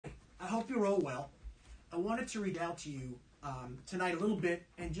hope you're all well. I wanted to read out to you tonight a little bit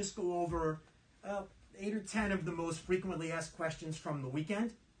and just go over 8 or 10 of the most frequently asked questions from the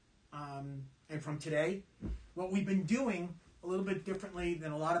weekend and from today. What we've been doing a little bit differently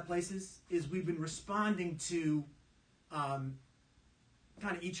than a lot of places is we've been responding to kind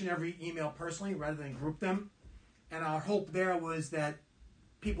of each and every email personally rather than group them. And our hope there was that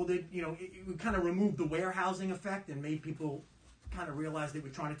people did, we kind of removed the warehousing effect and made people kind of realize they were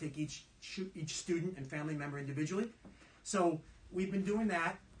trying to take each student and family member individually. So we've been doing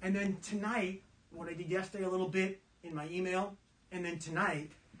that. And then tonight, what I did yesterday a little bit in my email, and then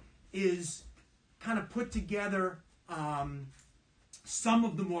tonight, is kind of put together some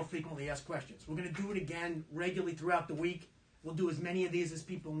of the more frequently asked questions. We're going to do it again regularly throughout the week. We'll do as many of these as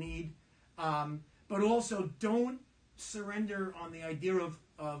people need. But also, don't surrender on the idea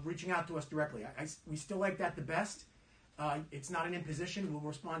of reaching out to us directly. We still like that the best. It's not an imposition. We'll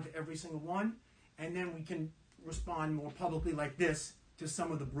respond to every single one. And then we can respond more publicly like this to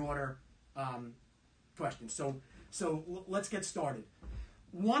some of the broader questions. So let's get started.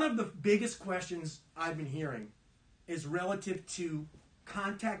 One of the biggest questions I've been hearing is relative to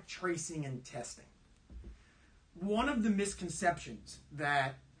contact tracing and testing. One of the misconceptions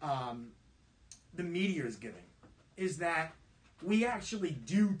that the media is giving is that we actually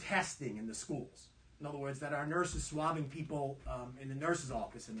do testing in the schools. In other words, that our nurses swabbing people in the nurse's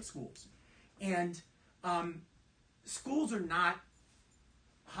office in the schools. And schools are not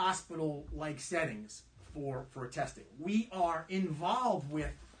hospital-like settings for testing. We are involved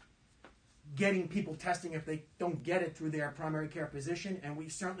with getting people testing if they don't get it through their primary care physician, and we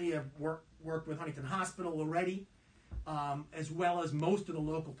certainly have worked with Huntington Hospital already, as well as most of the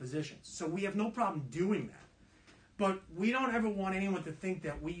local physicians. So we have no problem doing that. But we don't ever want anyone to think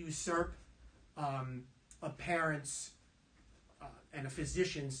that we usurp a parent's and a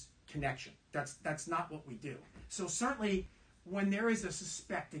physician's connection. That's not what we do. So certainly when there is a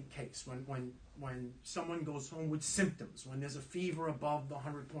suspected case, when someone goes home with symptoms, when there's a fever above the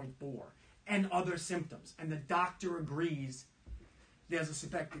 100.4 and other symptoms, and the doctor agrees there's a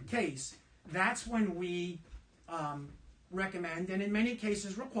suspected case, that's when we recommend, and in many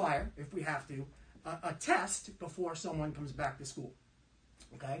cases require, if we have to, a test before someone comes back to school.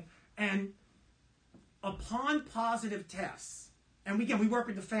 Okay? And upon positive tests, and we work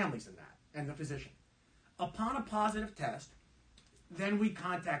with the families in that, and the physician. Upon a positive test, then we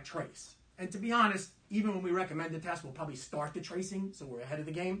contact trace. And to be honest, even when we recommend the test, we'll probably start the tracing, so we're ahead of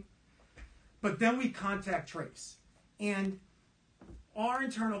the game. But then we contact trace. And our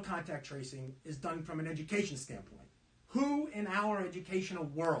internal contact tracing is done from an education standpoint. Who in our educational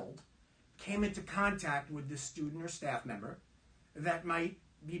world came into contact with this student or staff member that might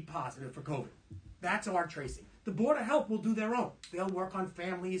be positive for COVID? That's our tracing. The Board of Health will do their own. They'll work on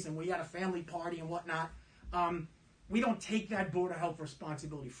families, and we had a family party and whatnot. We don't take that Board of Health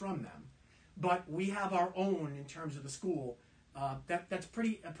responsibility from them, but we have our own in terms of the school. That's a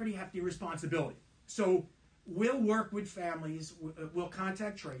pretty hefty responsibility. So we'll work with families. We'll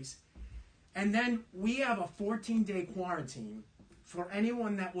contact trace. And then we have a 14-day quarantine for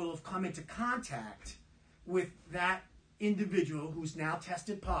anyone that will have come into contact with that individual who's now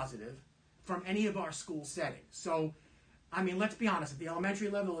tested positive from any of our school settings. So, I mean, let's be honest, at the elementary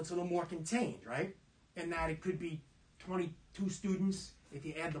level, it's a little more contained, right? In that it could be 22 students, if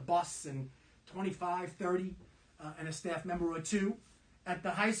you add the bus, and 25, 30, and a staff member or two. At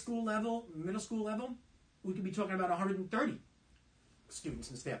the high school level, middle school level, we could be talking about 130 students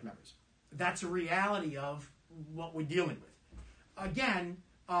and staff members. That's a reality of what we're dealing with. Again,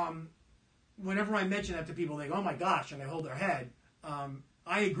 whenever I mention that to people, they go, oh my gosh, and they hold their head.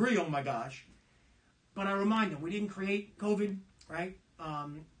 I agree, oh my gosh, but I remind them we didn't create COVID, right?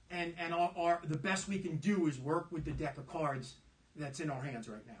 And the best we can do is work with the deck of cards that's in our hands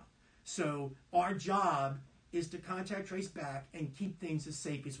right now. So our job is to contact trace back and keep things as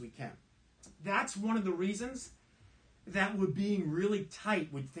safe as we can. That's one of the reasons that we're being really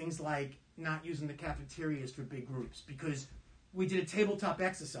tight with things like not using the cafeterias for big groups, because we did a tabletop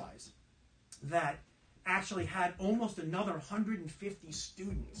exercise that actually had almost another 150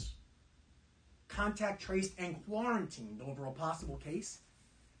 students contact traced and quarantined over a possible case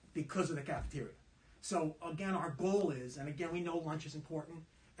because of the cafeteria. So again, our goal is, and again, we know lunch is important,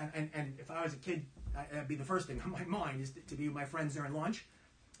 and if I was a kid, that'd be the first thing on my mind is to be with my friends during lunch.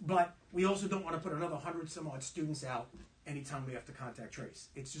 But we also don't want to put another 100 some odd students out anytime we have to contact trace.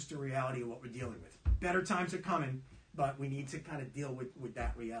 It's just a reality of what we're dealing with. Better times are coming, but we need to kind of deal with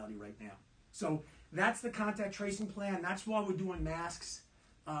that reality right now. So that's the contact tracing plan. That's why we're doing masks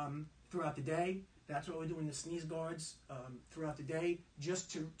throughout the day. That's why we're doing the sneeze guards throughout the day,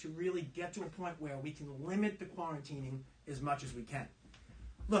 just to really get to a point where we can limit the quarantining as much as we can.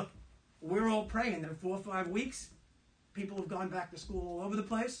 Look, we're all praying that in 4 or 5 weeks, people have gone back to school all over the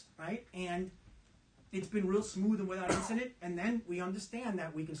place, right? And it's been real smooth and without incident, and then we understand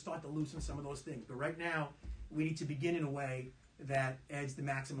that we can start to loosen some of those things. But right now, we need to begin in a way that adds the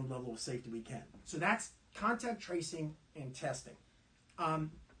maximum level of safety we can. So that's contact tracing and testing.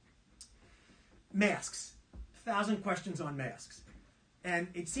 Masks. 1,000 questions on masks. And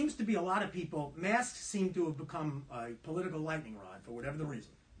it seems to be a lot of people, masks seem to have become a political lightning rod for whatever the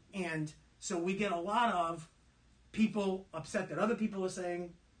reason. And so we get a lot of people upset that other people are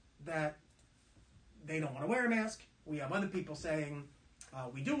saying that they don't want to wear a mask. We have other people saying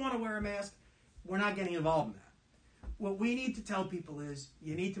we do want to wear a mask. We're not getting involved in that. What we need to tell people is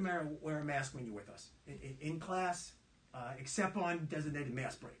you need to wear a mask when you're with us. In class, except on designated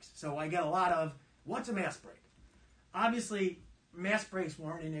mask breaks. So I get a lot of, what's a mask break? Obviously, mask breaks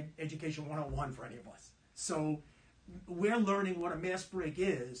weren't in Education 101 for any of us. So we're learning what a mask break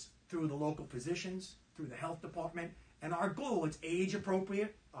is through the local physicians, through the health department, and our goal, it's age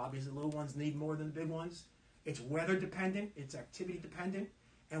appropriate. Obviously, little ones need more than the big ones. It's weather dependent, it's activity dependent,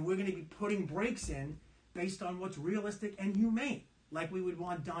 and we're going to be putting breaks in based on what's realistic and humane, like we would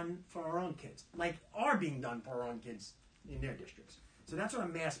want done for our own kids, like are being done for our own kids in their districts. So that's what a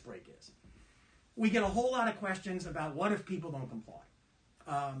mask break is. We get a whole lot of questions about what if people don't comply,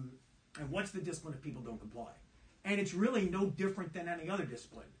 and what's the discipline if people don't comply. And it's really no different than any other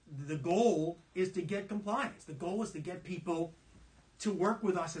discipline. The goal is to get compliance. The goal is to get people to work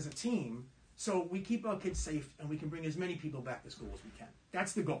with us as a team so we keep our kids safe and we can bring as many people back to school as we can.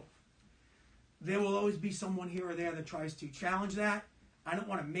 That's the goal. There will always be someone here or there that tries to challenge that. I don't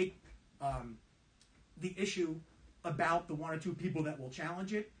want to make the issue about the 1 or 2 people that will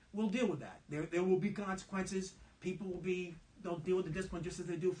challenge it. We'll deal with that. There will be consequences. People they'll deal with the discipline just as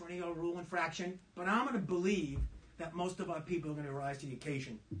they do for any other rule infraction. But I'm going to believe that most of our people are going to rise to the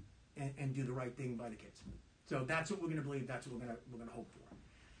occasion and do the right thing by the kids. So that's what we're going to believe. That's what we're going to hope for.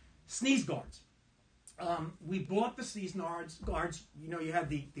 Sneeze guards. We bought the sneeze guards. You know, you had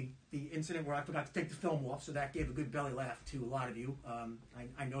the incident where I forgot to take the film off, so that gave a good belly laugh to a lot of you.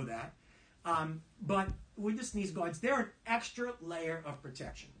 I know that. But with the sneeze guards, they're an extra layer of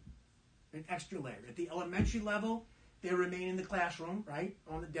protection. An extra layer. At the elementary level, they remain in the classroom, right,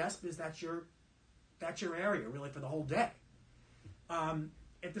 on the desk, because that's your area, really, for the whole day.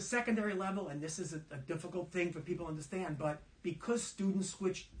 At the secondary level, and this is a difficult thing for people to understand, but because students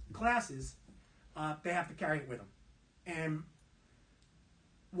switch classes, they have to carry it with them. And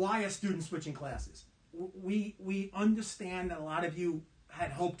why are students switching classes? We understand that a lot of you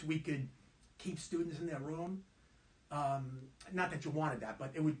had hoped we could keep students in their room. Not that you wanted that,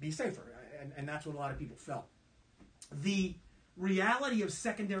 but it would be safer, and that's what a lot of people felt. The reality of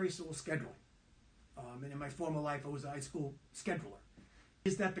secondary school scheduling, and in my former life I was a high school scheduler,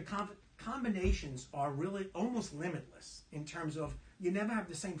 is that the combinations are really almost limitless in terms of you never have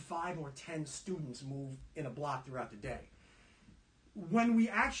the same 5 or 10 students move in a block throughout the day. When we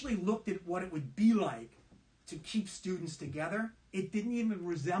actually looked at what it would be like to keep students together, it didn't even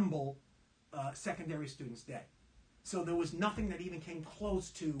resemble secondary students' day. So there was nothing that even came close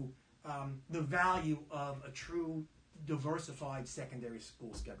to the value of a true diversified secondary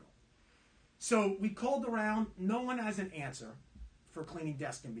school schedule. So we called around. No one has an answer for cleaning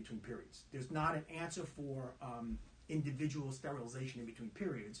desks in between periods. There's not an answer for individual sterilization in between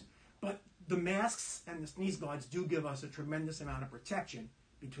periods. But the masks and the sneeze guards do give us a tremendous amount of protection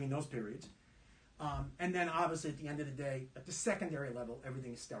between those periods. And then obviously at the end of the day, at the secondary level,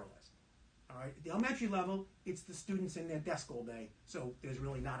 everything is sterilized. All right? At the elementary level, it's the students in their desk all day, so there's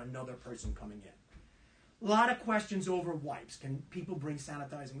really not another person coming in. A lot of questions over wipes. Can people bring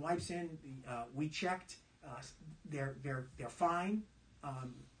sanitizing wipes in? We checked. They're fine.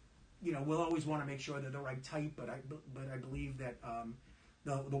 We'll always want to make sure they're the right type, but I believe that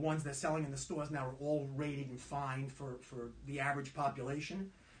the ones they're selling in the stores now are all rated and fine for the average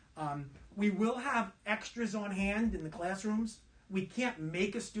population. We will have extras on hand in the classrooms. We can't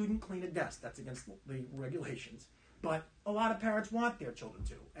make a student clean a desk. That's against the regulations. But a lot of parents want their children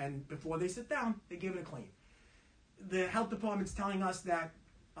to. And before they sit down, they give it a clean. The health department's telling us that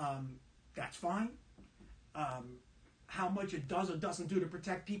that's fine. How much it does or doesn't do to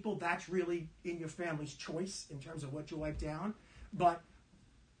protect people, that's really in your family's choice in terms of what you wipe down. But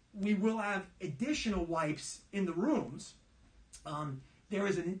we will have additional wipes in the rooms. There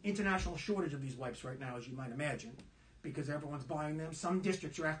is an international shortage of these wipes right now, as you might imagine, because everyone's buying them. Some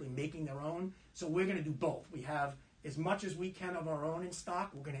districts are actually making their own. So we're going to do both. We have as much as we can of our own in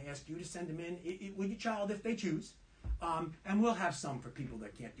stock. We're going to ask you to send them in with your child if they choose. And we'll have some for people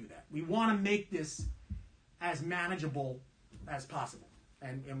that can't do that. We want to make this as manageable as possible.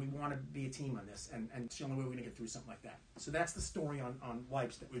 And we want to be a team on this. And it's the only way we're going to get through something like that. So that's the story on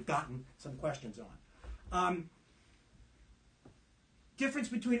wipes that we've gotten some questions on. Difference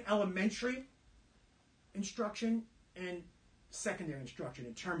between elementary instruction and secondary instruction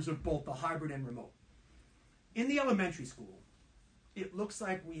in terms of both the hybrid and remote. In the elementary school, it looks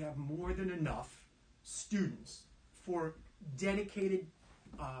like we have more than enough students for dedicated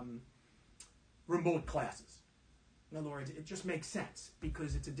remote classes. In other words, it just makes sense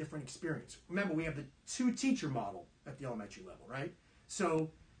because it's a different experience. Remember, we have the two-teacher model at the elementary level, right?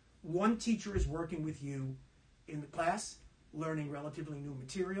 So one teacher is working with you in the class, learning relatively new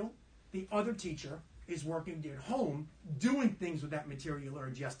material. The other teacher is working at home, doing things with that material you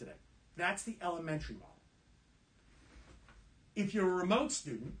learned yesterday. That's the elementary model. If you're a remote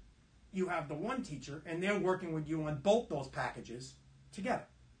student, you have the one teacher, and they're working with you on both those packages together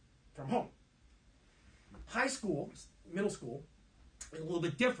from home. High school, middle school, is a little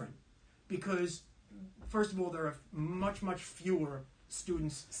bit different because, first of all, there are much, much fewer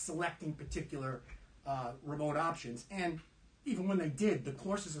students selecting particular remote options. And even when they did, the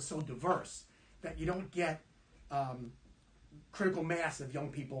courses are so diverse that you don't get critical mass of young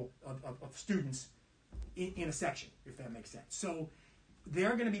people, of students in a section, if that makes sense. So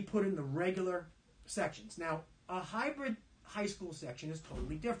they're going to be put in the regular sections. Now, a hybrid high school section is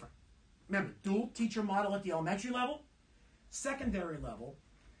totally different. Remember, dual teacher model at the elementary level, secondary level,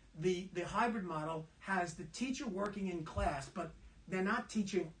 the hybrid model has the teacher working in class, but they're not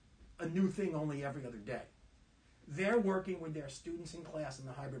teaching a new thing only every other day. They're working with their students in class in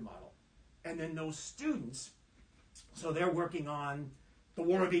the hybrid model. And then those students, so they're working on the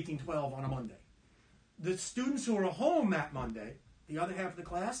War of 1812 on a Monday. The students who are home that Monday, the other half of the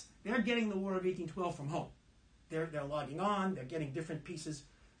class, they're getting the War of 1812 from home. They're logging on, they're getting different pieces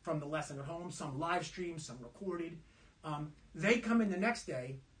from the lesson at home, some live streamed, some recorded. They come in the next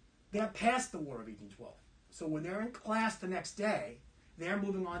day, they're past the War of 1812. So when they're in class the next day, they're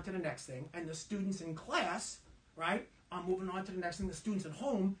moving on to the next thing, and the students in class, right, are moving on to the next thing. The students at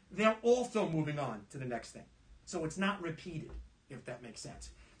home, they're also moving on to the next thing. So it's not repeated, if that makes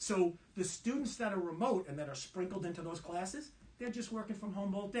sense. So the students that are remote and that are sprinkled into those classes, they're just working from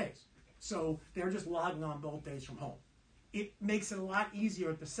home both days. So they're just logging on both days from home. It makes it a lot easier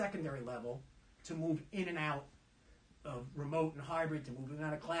at the secondary level to move in and out of remote and hybrid, to move in and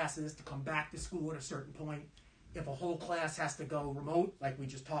out of classes, to come back to school at a certain point. If a whole class has to go remote, like we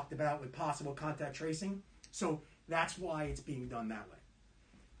just talked about with possible contact tracing. So that's why it's being done that way.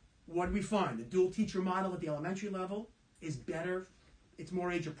 What do we find? The dual teacher model at the elementary level is better. It's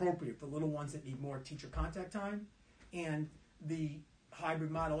more age appropriate for little ones that need more teacher contact time. And the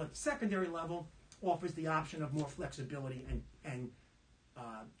hybrid model at the secondary level offers the option of more flexibility and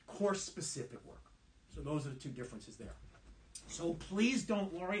course-specific work. So those are the two differences there. So please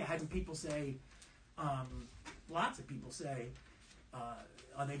don't worry. I had some people say, lots of people say,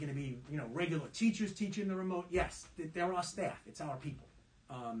 are they going to be, regular teachers teaching the remote? Yes, they're our staff. It's our people.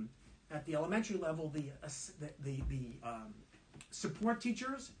 At the elementary level, the support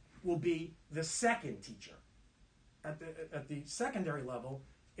teachers will be the second teacher. At the secondary level,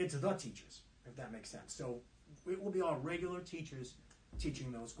 it's the teachers, if that makes sense. So it will be our regular teachers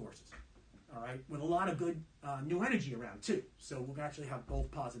teaching those courses. All right, with a lot of good new energy around too. So we'll actually have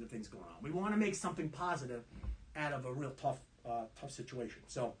both positive things going on. We want to make something positive out of a real tough situation.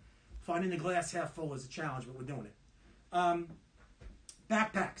 So finding the glass half full is a challenge, but we're doing it.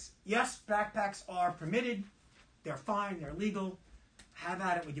 Backpacks. Yes, backpacks are permitted. They're fine. They're legal. Have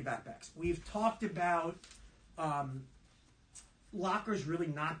at it with your backpacks. We've talked about lockers really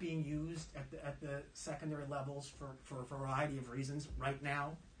not being used at the secondary levels for a variety of reasons right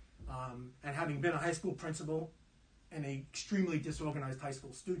now. And having been a high school principal and an extremely disorganized high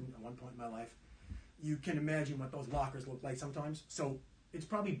school student at one point in my life, you can imagine what those lockers look like sometimes. So it's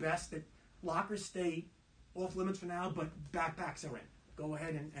probably best that lockers stay off limits for now, but backpacks are in. Go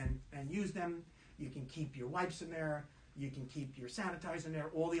ahead and use them. You can keep your wipes in there. You can keep your sanitizer in there.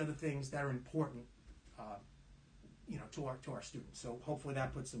 All the other things that are important, to our students. So hopefully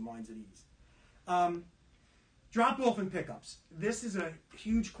that puts some minds at ease. Drop-off and pickups. This is a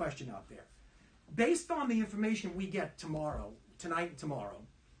huge question out there. Based on the information we get tonight and tomorrow,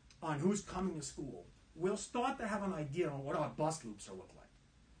 on who's coming to school, we'll start to have an idea on what our bus loops will look like.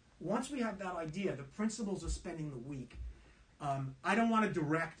 Once we have that idea, the principals are spending the week. I don't want to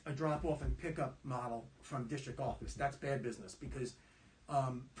direct a drop-off and pickup model from district office. That's bad business because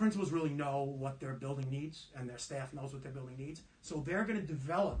Principals really know what their building needs, and their staff knows what their building needs. So they're going to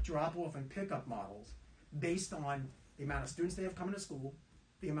develop drop-off and pickup models based on the amount of students they have coming to school,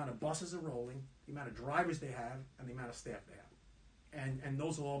 the amount of buses are rolling, the amount of drivers they have, and the amount of staff they have. And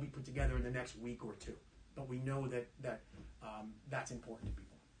those will all be put together in the next week or two. But we know that that's important to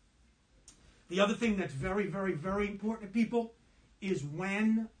people. The other thing that's very, very, very important to people is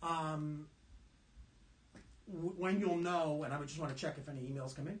when you'll know, and I just want to check if any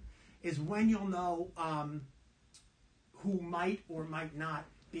emails come in, is when you'll know who might or might not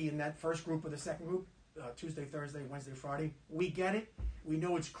be in that first group or the second group, Tuesday, Thursday, Wednesday, Friday. We get it. We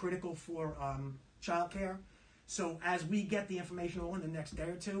know it's critical for childcare. So as we get the information all in the next day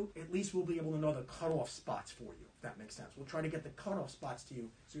or two, at least we'll be able to know the cutoff spots for you, if that makes sense. We'll try to get the cutoff spots to you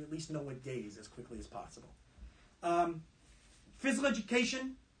so you at least know what days as quickly as possible. Physical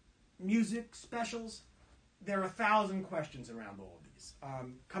education, music, specials, there are 1,000 questions around all of these.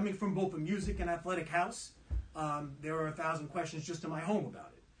 Coming from both a music and athletic house, there are 1,000 questions just in my home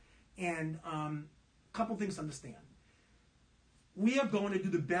about it. And a couple things to understand. We are going to do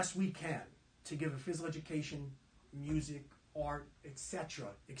the best we can to give a physical education, music, art, etc.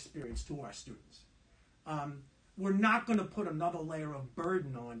 experience to our students. We're not going to put another layer of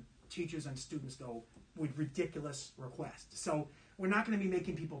burden on teachers and students, though, with ridiculous requests. So we're not going to be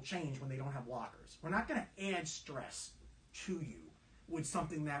making people change when they don't have lockers. We're not going to add stress to you with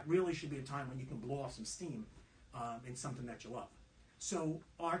something that really should be a time when you can blow off some steam in something that you love. So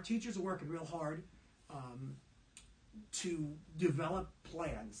our teachers are working real hard to develop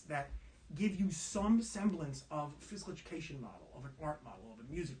plans that give you some semblance of a physical education model, of an art model, of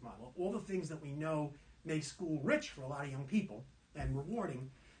a music model, of all the things that we know make school rich for a lot of young people and rewarding,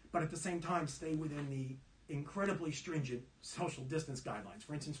 but at the same time stay within the incredibly stringent social distance guidelines.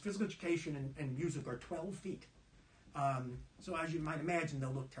 For instance, physical education and music are 12 feet. So as you might imagine,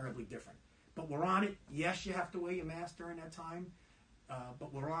 they'll look terribly different. But we're on it. Yes, you have to wear your mask during that time,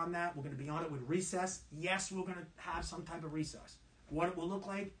 but we're on that. We're going to be on it with recess. Yes, we're going to have some type of recess. What it will look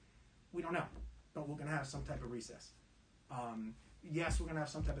like, we don't know, but we're going to have some type of recess. Yes, we're going to have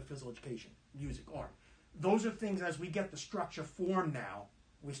some type of physical education, music, art. Those are things, as we get the structure formed now,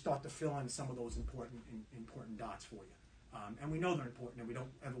 we start to fill in some of those important dots for you. And we know they're important, and we don't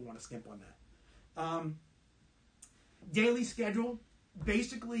ever want to skimp on that. Daily schedule,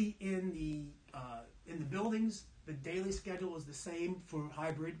 basically in the buildings, the daily schedule is the same for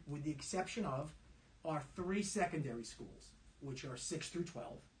hybrid, with the exception of our 3 secondary schools, which are 6 through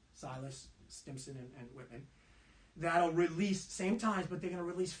 12, Silas, Stimson, and Whitman. That'll release, same times, but they're going to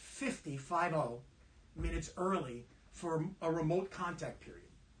release 50 minutes early for a remote contact period.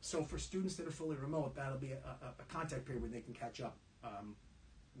 So for students that are fully remote, that'll be a contact period where they can catch up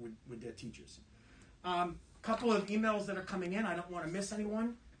with their teachers. Couple of emails that are coming in. I don't want to miss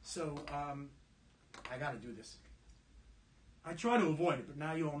anyone, so I got to do this. I try to avoid it, but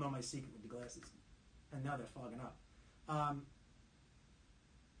now you all know my secret with the glasses, and now they're fogging up. I'm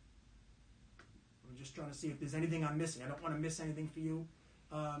just trying to see if there's anything I'm missing. I don't want to miss anything for you.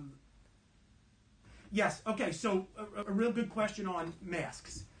 Yes, okay, so a real good question on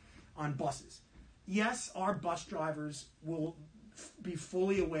masks on buses. Yes, our bus drivers will be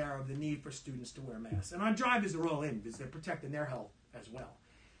fully aware of the need for students to wear masks. And our drivers are all in because they're protecting their health as well.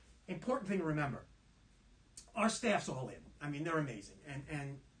 Important thing to remember, our staff's all in. I mean, they're amazing.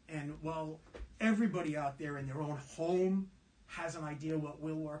 And while everybody out there in their own home has an idea what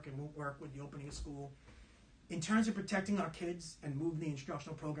will work and won't work with the opening of school, in terms of protecting our kids and moving the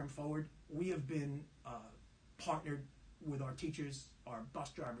instructional program forward, we have been partnered with our teachers, our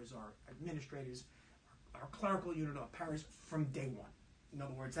bus drivers, our administrators, our clerical unit, our paras from day one. In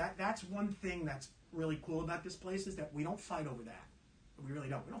other words, that's one thing that's really cool about this place is that we don't fight over that. We really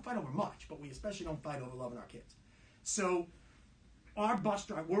don't. We don't fight over much, but we especially don't fight over loving our kids. So our bus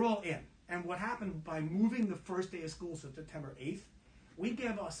driver, we're all in. And what happened by moving the first day of school, so September 8th, we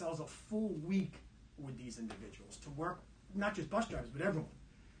gave ourselves a full week with these individuals to work, not just bus drivers, but everyone,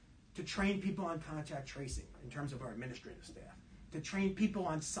 to train people on contact tracing in terms of our administrative staff, to train people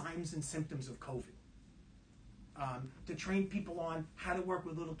on signs and symptoms of COVID, to train people on how to work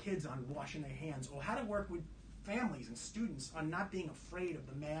with little kids on washing their hands, or how to work with families and students on not being afraid of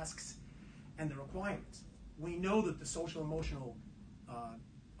the masks and the requirements. We know that the social emotional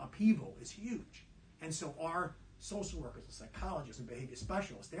upheaval is huge. And so our social workers and psychologists and behavior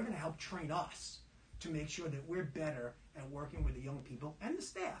specialists, they're going to help train us to make sure that we're better at working with the young people and the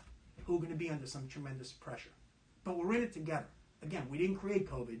staff who are going to be under some tremendous pressure. But we're in it together. Again, we didn't create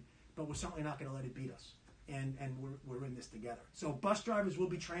COVID, but we're certainly not going to let it beat us. And we're in this together. So bus drivers will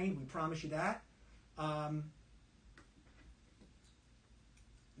be trained. We promise you that.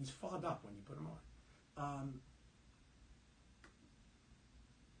 He's fogged up when you put him on.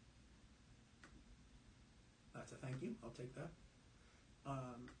 That's a thank you. I'll take that.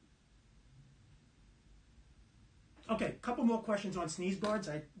 Okay, a couple more questions on sneeze guards.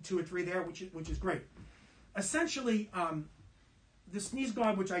 I had 2 or 3 there, which is great. Essentially, the sneeze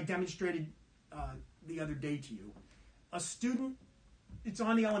guard, which I demonstrated the other day to you, a student, it's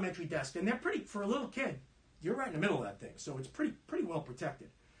on the elementary desk, and they're pretty, for a little kid, you're right in the middle of that thing, so it's pretty well protected.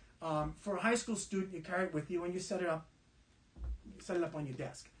 For a high school student, you carry it with you and you set it up on your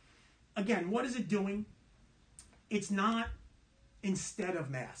desk. Again, what is it doing? It's not instead of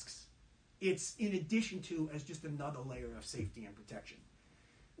masks. It's in addition to, as just another layer of safety and protection.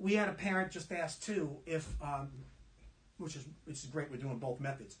 We had a parent just ask too if, which is great, we're doing both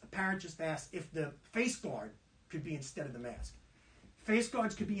methods. A parent just asked if the face guard could be instead of the mask. Face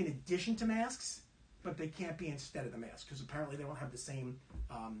guards could be in addition to masks, but they can't be instead of the mask because apparently they don't have the same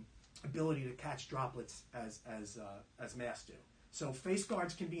ability to catch droplets as masks do. So face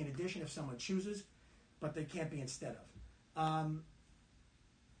guards can be in addition if someone chooses, but they can't be instead of.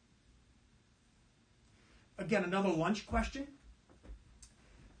 Again, another lunch question.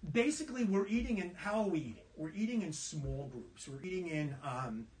 Basically, we're eating in, how are we eating? We're eating in small groups. We're eating in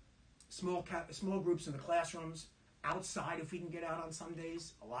small groups in the classrooms, outside if we can get out on some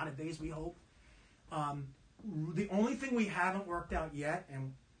days, a lot of days we hope. The only thing we haven't worked out yet,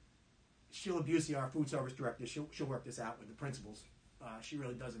 and Sheila Busey, our food service director, she'll work this out with the principals. She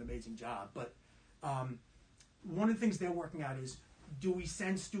really does an amazing job. But one of the things they're working out is, do we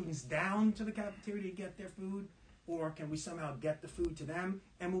send students down to the cafeteria to get their food, or can we somehow get the food to them?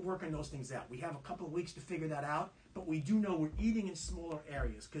 And we're working those things out. We have a couple of weeks to figure that out, but we do know we're eating in smaller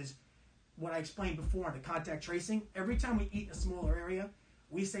areas because what I explained before on the contact tracing, every time we eat in a smaller area,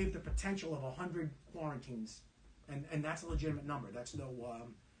 we save the potential of 100 quarantines, and that's a legitimate number. That's no,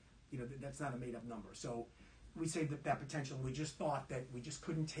 that's not a made-up number. So we saved that potential. We just thought that we just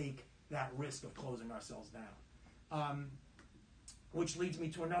couldn't take that risk of closing ourselves down. Which leads me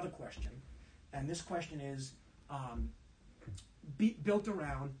to another question, and this question is built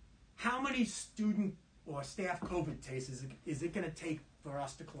around how many student or staff COVID tests is it going to take for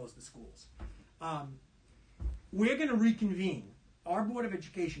us to close the schools? We're going to reconvene. Our Board of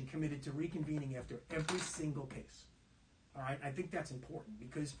Education committed to reconvening after every single case. All right, I think that's important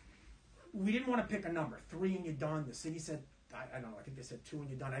because we didn't want to pick a number, 3 and you're done. The city said, I don't know, I think they said 2 and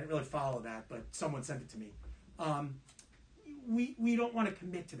you're done. I didn't really follow that, but someone sent it to me. We don't want to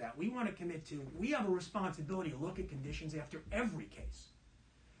commit to that. We want to commit to, we have a responsibility to look at conditions after every case.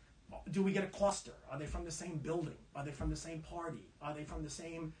 Do we get a cluster? Are they from the same building? Are they from the same party? Are they from the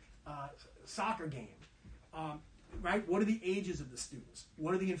same soccer game? Right? What are the ages of the students?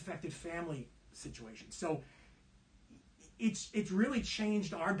 What are the infected family situations? So it's really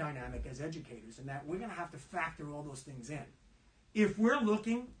changed our dynamic as educators in that we're going to have to factor all those things in. If we're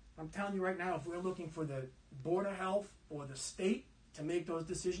looking, I'm telling you right now, if we're looking for the Board of Health or the state to make those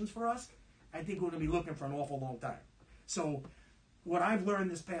decisions for us, I think we're going to be looking for an awful long time. So what I've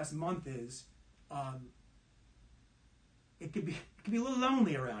learned this past month is it could be a little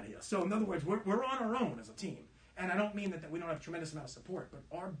lonely around here. So in other words, we're on our own as a team. And I don't mean that we don't have a tremendous amount of support, but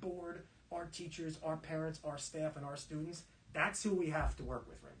our board, our teachers, our parents, our staff, and our students, that's who we have to work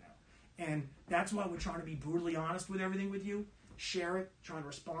with right now. And that's why we're trying to be brutally honest with everything with you, share it, trying to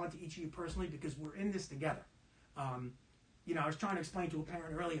respond to each of you personally, because we're in this together. I was trying to explain to a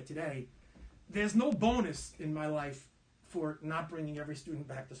parent earlier today, there's no bonus in my life for not bringing every student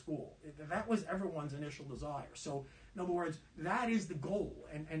back to school. That was everyone's initial desire. So in other words, that is the goal,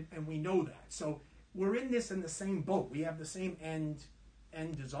 and we know that. So we're in this in the same boat. We have the same end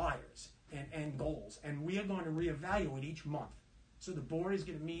desires and end goals, and we are going to reevaluate each month. So the board is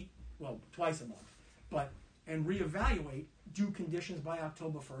going to meet, twice a month, and reevaluate, do conditions by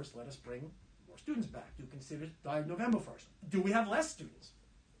October 1st let us bring more students back? Do consider by November 1st? Do we have less students?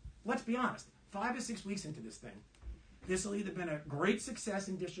 Let's be honest, 5 or 6 weeks into this thing, this will either been a great success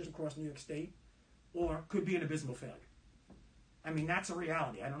in districts across New York State or could be an abysmal failure. I mean, that's a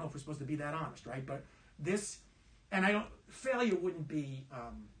reality. I don't know if we're supposed to be that honest, right? But failure wouldn't be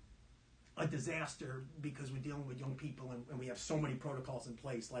a disaster because we're dealing with young people and we have so many protocols in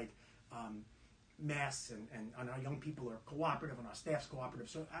place like masks and our young people are cooperative and our staff's cooperative.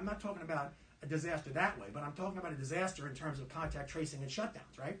 So I'm not talking about a disaster that way, but I'm talking about a disaster in terms of contact tracing and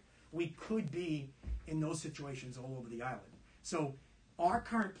shutdowns, right? We could be in those situations all over the island. So our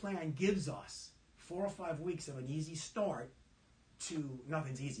current plan gives us 4 or 5 weeks of an easy start to,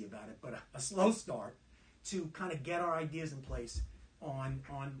 nothing's easy about it, but a slow start to kind of get our ideas in place on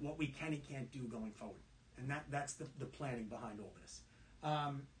what we can and can't do going forward. And that's the planning behind all this.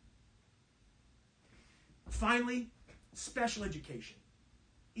 Um, Finally, special education,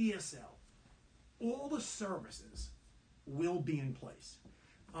 ESL, all the services will be in place.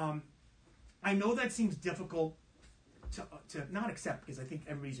 I know that seems difficult to not accept, because I think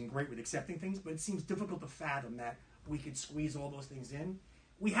everybody's great with accepting things, but it seems difficult to fathom that we could squeeze all those things in.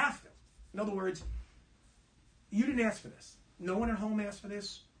 We have to. In other words, you didn't ask for this. No one at home asked for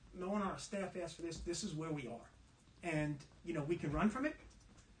this. No one on our staff asked for this. This is where we are. And, we can run from it,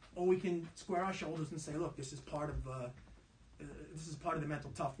 or we can square our shoulders and say, look, this is part of the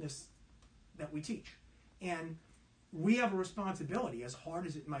mental toughness that we teach. And we have a responsibility, as hard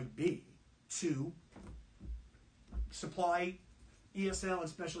as it might be, to supply ESL and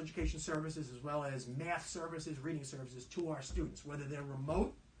special education services, as well as math services, reading services to our students, whether they're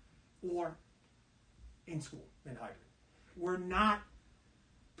remote or in school and hybrid. We're not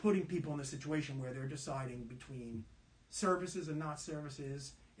putting people in a situation where they're deciding between services and not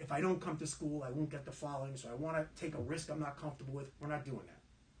services. If I don't come to school, I won't get the following, so I want to take a risk I'm not comfortable with. We're not doing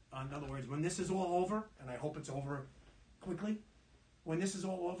that. In other words, when this is all over, and I hope it's over quickly, when this is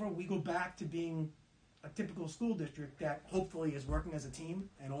all over, we go back to being a typical school district that hopefully is working as a team,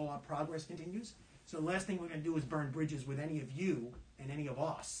 and all our progress continues. So the last thing we're going to do is burn bridges with any of you and any of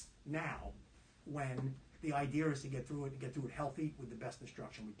us now, when the idea is to get through it healthy with the best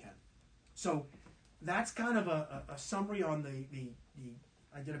instruction we can. So that's kind of a summary on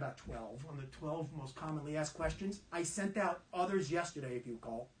I did about 12, on the 12 most commonly asked questions. I sent out others yesterday, if you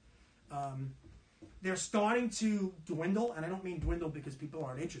recall. They're starting to dwindle, and I don't mean dwindle because people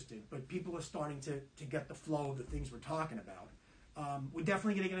aren't interested, but people are starting to get the flow of the things we're talking about. We're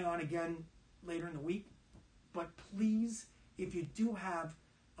definitely going to get on again later in the week, but please, if you do have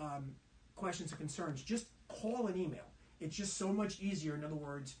questions or concerns, just call and email. It's just so much easier. In other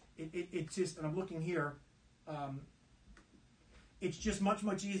words, it's just, and I'm looking here, it's just much,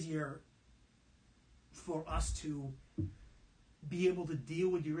 much easier for us to be able to deal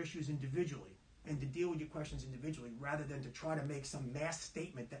with your issues individually and to deal with your questions individually, rather than to try to make some mass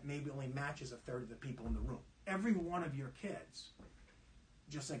statement that maybe only matches a third of the people in the room. Every one of your kids,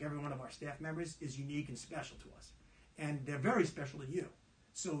 just like every one of our staff members, is unique and special to us. And they're very special to you.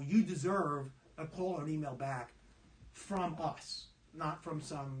 So you deserve a call or an email back from us, not from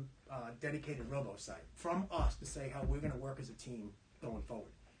some dedicated robo site, from us, to say how we're going to work as a team going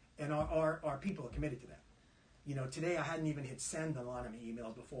forward. And our people are committed to that. Today I hadn't even hit send on a lot of my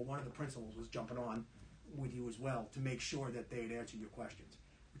emails before one of the principals was jumping on with you as well to make sure that they had answered your questions.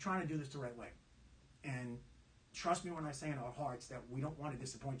 We're trying to do this the right way. And trust me when I say in our hearts that we don't want to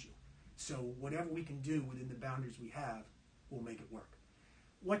disappoint you. So whatever we can do within the boundaries we have, we'll make it work.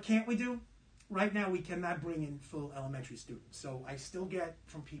 What can't we do? Right now we cannot bring in full elementary students. So I still get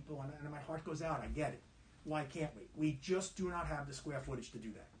from people, and my heart goes out, I get it. Why can't we? We just do not have the square footage to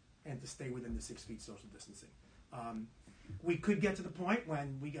do that and to stay within the 6 feet social distancing. We could get to the point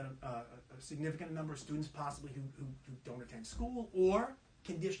when we get a significant number of students possibly who don't attend school, or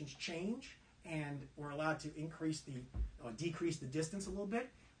conditions change and we're allowed to decrease the distance a little bit.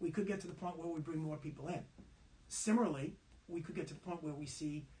 We could get to the point where we bring more people in. Similarly, we could get to the point where we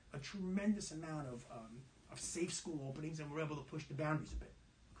see a tremendous amount of safe school openings and we're able to push the boundaries a bit.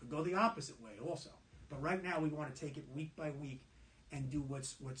 Could go the opposite way also. But right now we want to take it week by week and do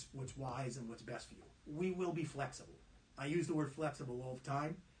what's wise and what's best for you. We will be flexible. I use the word flexible all the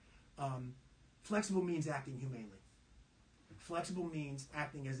time. Flexible means acting humanely. Flexible means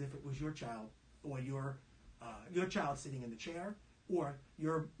acting as if it was your child, or your child sitting in the chair, or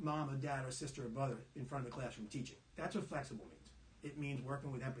your mom or dad or sister or brother in front of the classroom teaching. That's what flexible means. It means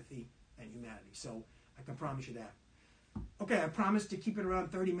working with empathy and humanity. So I can promise you that. Okay, I promised to keep it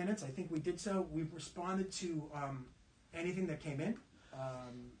around 30 minutes. I think we did so. We've responded to anything that came in.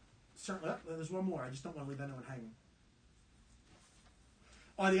 Certainly, there's one more. I just don't want to leave anyone hanging.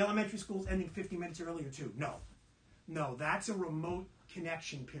 Are the elementary schools ending 50 minutes earlier too? No, that's a remote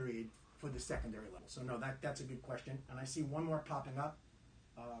connection period for the secondary level. So no, that's a good question. And I see one more popping up.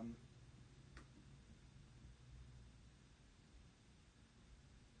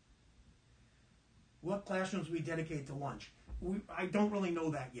 What classrooms we dedicate to lunch? I don't really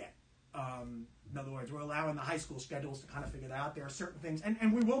know that yet. In other words, we're allowing the high school schedules to kind of figure that out. There are certain things,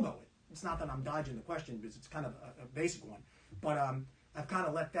 and we will know it. It's not that I'm dodging the question, because it's kind of a basic one. But I've kind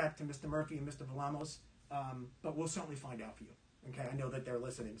of left that to Mr. Murphy and Mr. Vilamos. But we'll certainly find out for you. Okay, I know that they're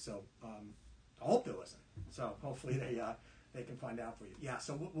listening, so I hope they're listening. So hopefully they can find out for you. Yeah,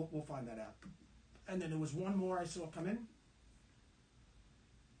 so we'll find that out. And then there was one more I saw come in.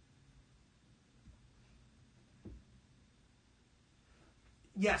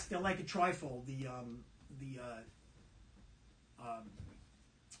 Yes, they're like a trifold.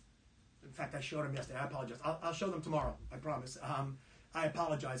 In fact, I showed them yesterday. I apologize. I'll show them tomorrow. I promise. I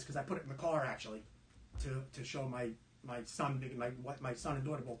apologize because I put it in the car actually to show my son. My son and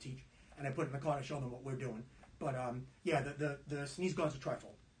daughter both teach, and I put it in the car to show them what we're doing. But yeah, the sneeze guard's a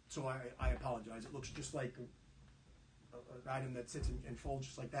trifold, so I apologize. It looks just like an item that sits and folds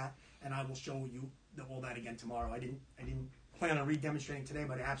just like that, and I will show you all that again tomorrow. I didn't plan on re-demonstrating today,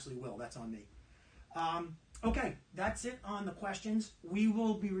 but I absolutely will. That's on me. Okay, that's it on the questions. We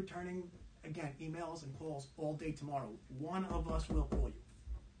will be returning, again, emails and calls all day tomorrow. One of us will call you,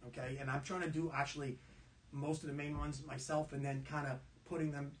 okay? And I'm trying to do, actually, most of the main ones myself, and then kind of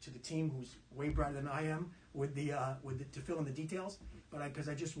putting them to the team who's way brighter than I am to fill in the details. But because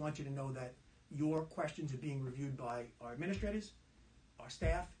I just want you to know that your questions are being reviewed by our administrators, our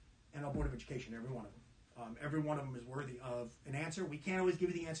staff, and our Board of Education, every one of them. Every one of them is worthy of an answer. We can't always give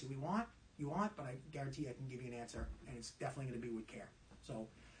you the answer you want, but I guarantee I can give you an answer, and it's definitely going to be with care. So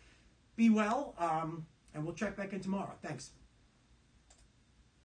be well, and we'll check back in tomorrow. Thanks.